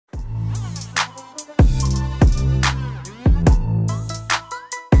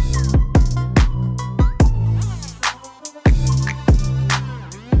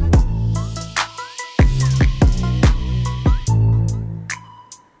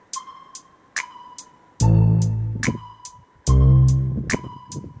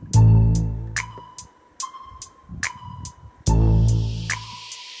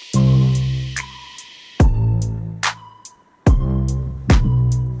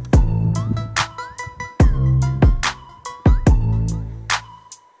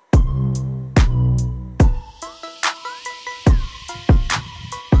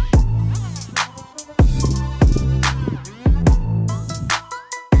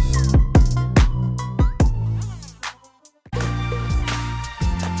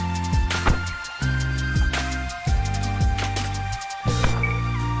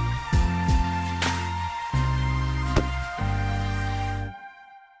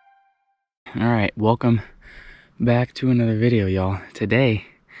Alright, welcome back to another video, y'all. Today,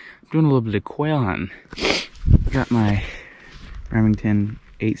 I'm doing a little bit of quail hunting. Got my Remington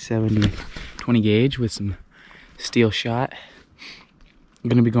 870 20 gauge with some steel shot. I'm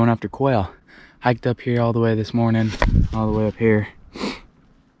gonna be going after quail. Hiked up here all the way this morning, all the way up here.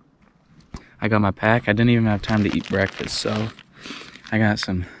 I got my pack. I didn't even have time to eat breakfast, so I got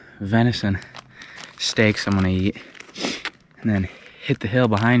some venison steaks I'm gonna eat. And then hit the hill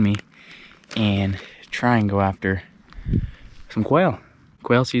behind me and try and go after some quail.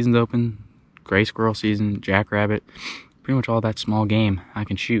 Quail season's open, gray squirrel season, jackrabbit, pretty much all that small game I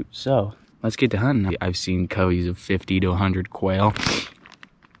can shoot. So let's get to hunting. I've seen coveys of 50 to 100 quail.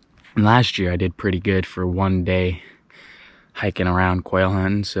 And last year I did pretty good for one day hiking around quail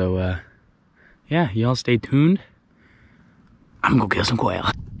hunting. So yeah, y'all stay tuned. I'm gonna go kill some quail.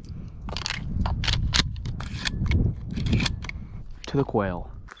 To the quail.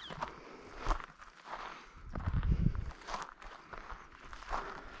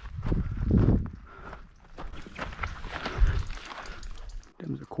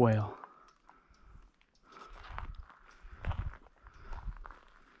 Them's a quail.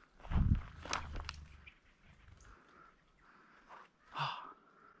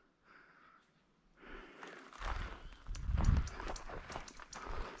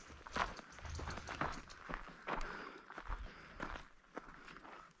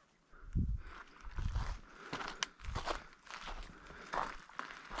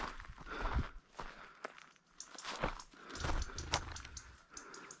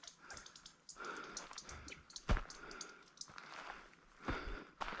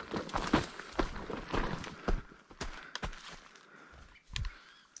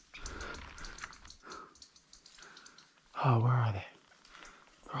 Oh, where are they?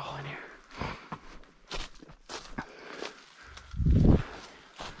 They're all in here.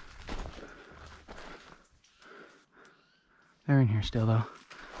 They're in here still, though.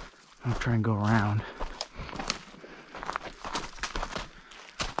 I'm gonna try and go around.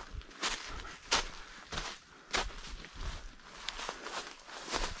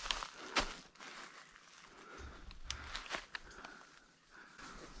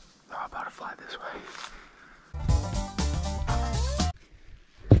 They're all about to fly this way.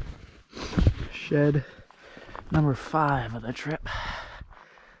 Shed number 5 of the trip.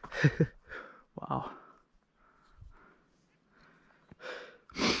 Wow.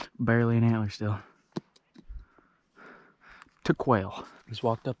 Barely an antler still. To quail. Just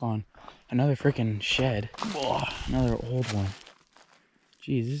walked up on another freaking shed. Oh, another old one.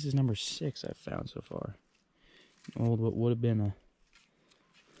 Jeez, this is number 6 I've found so far. Old, what would have been a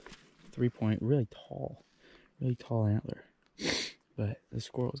 3-point, really tall antler. But the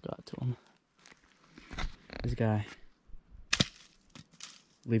squirrels got to him. This guy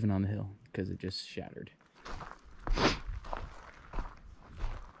leaving on the hill because it just shattered.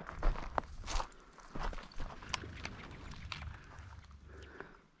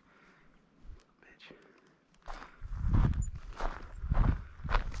 Bitch.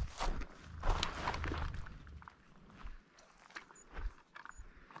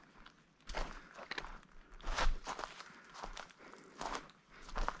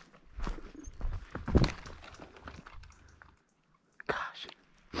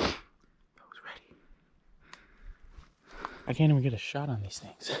 I can't even get a shot on these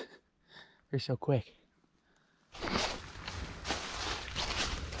things. They're so quick.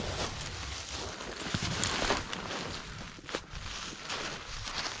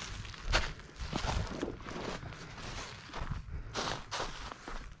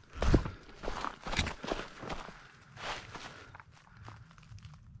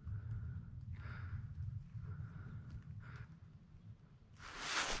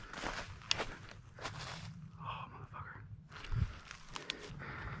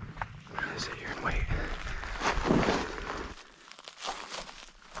 Sit here and wait.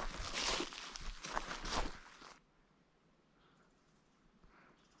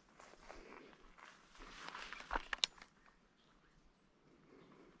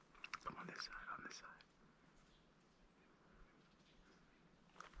 Come on this side, on this side.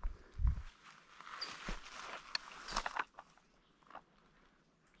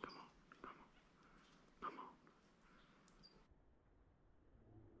 Come on, come on, come on.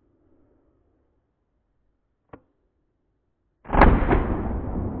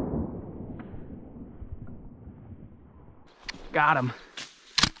 Got him.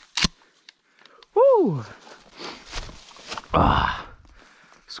 Woo! Ah,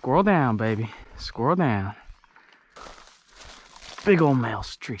 squirrel down, baby. Squirrel down. Big old male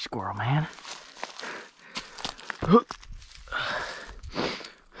tree squirrel, man.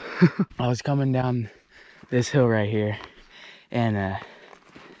 I was coming down this hill right here, and I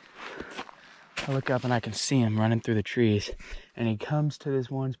look up and I can see him running through the trees, and he comes to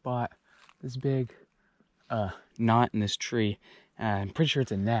this one spot, this big knot in this tree. I'm pretty sure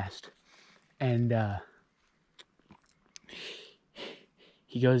it's a nest, and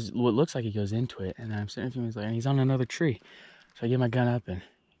he goes, what looks like he goes into it, and I'm sitting a few minutes later, and he's on another tree. So I get my gun up, and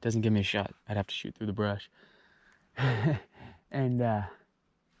he doesn't give me a shot. I'd have to shoot through the brush. And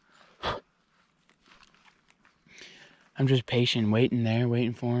I'm just patient, waiting there,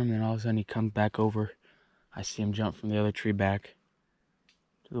 waiting for him. Then all of a sudden he comes back over. I see him jump from the other tree back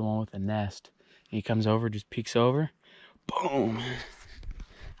to the one with the nest. And he comes over, just peeks over. Boom!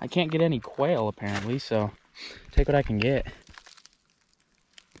 I can't get any quail apparently, so take what I can get.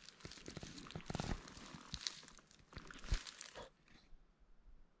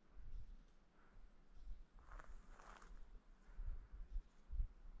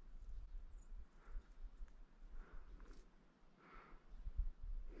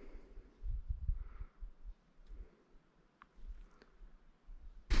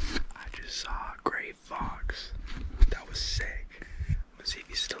 Saw a gray fox. That was sick. Let's see if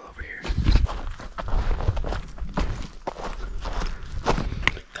he's still over here.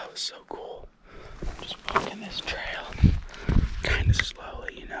 That was so cool. Just walking this trail kind of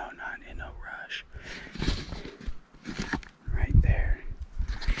slowly, you know, not in a rush. Right there.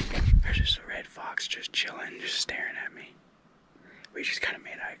 There's just a red fox just chilling, just staring at me. We just kind of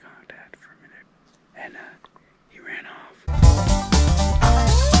made eye contact for a minute, and he ran off.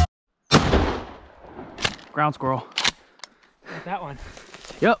 Ground squirrel. That one.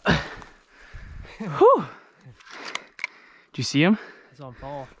 Yep. Whew. Did you see him? I saw him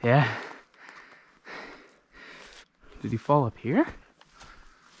fall. Yeah. Did he fall up here?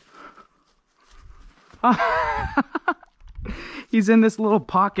 He's in this little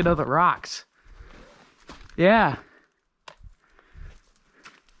pocket of the rocks. Yeah.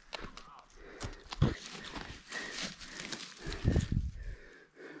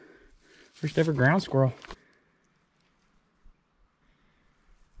 First ever ground squirrel.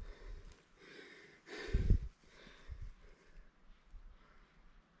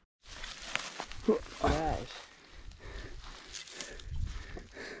 Nice.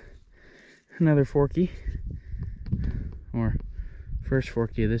 Another forky, or first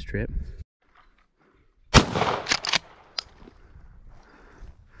forky of this trip.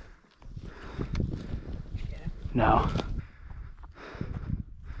 No.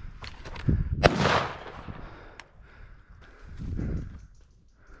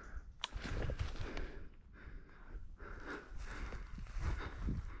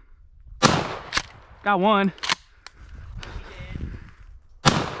 Got one.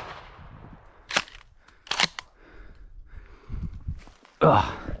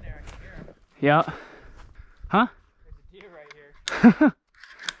 Ugh. Yeah. Huh? There's a deer right here.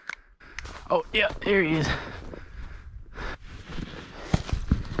 Oh, yeah, there he is.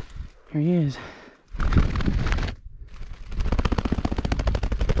 Here he is.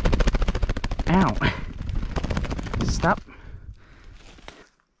 Ow. Stop.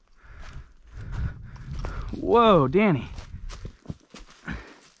 Whoa, Danny.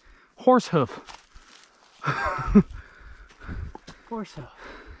 Horse hoof. Horse hoof.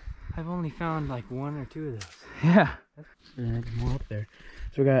 I've only found like one or two of those. Yeah. There's more up there.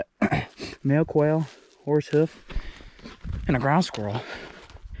 So we got male quail, horse hoof, and a ground squirrel.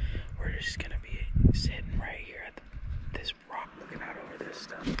 We're just gonna be sitting right here at this rock looking out over this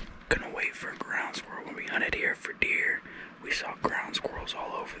stuff. Gonna wait for a ground squirrel. When we hunted here for deer, we saw ground squirrels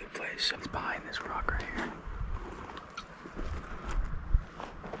all over the place. So it's behind this rock right here.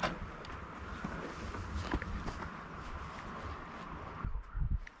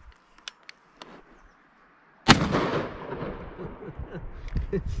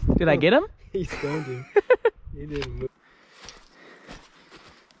 Did I get him? He stoned him. He didn't move.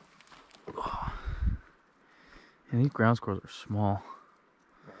 And these ground squirrels are small.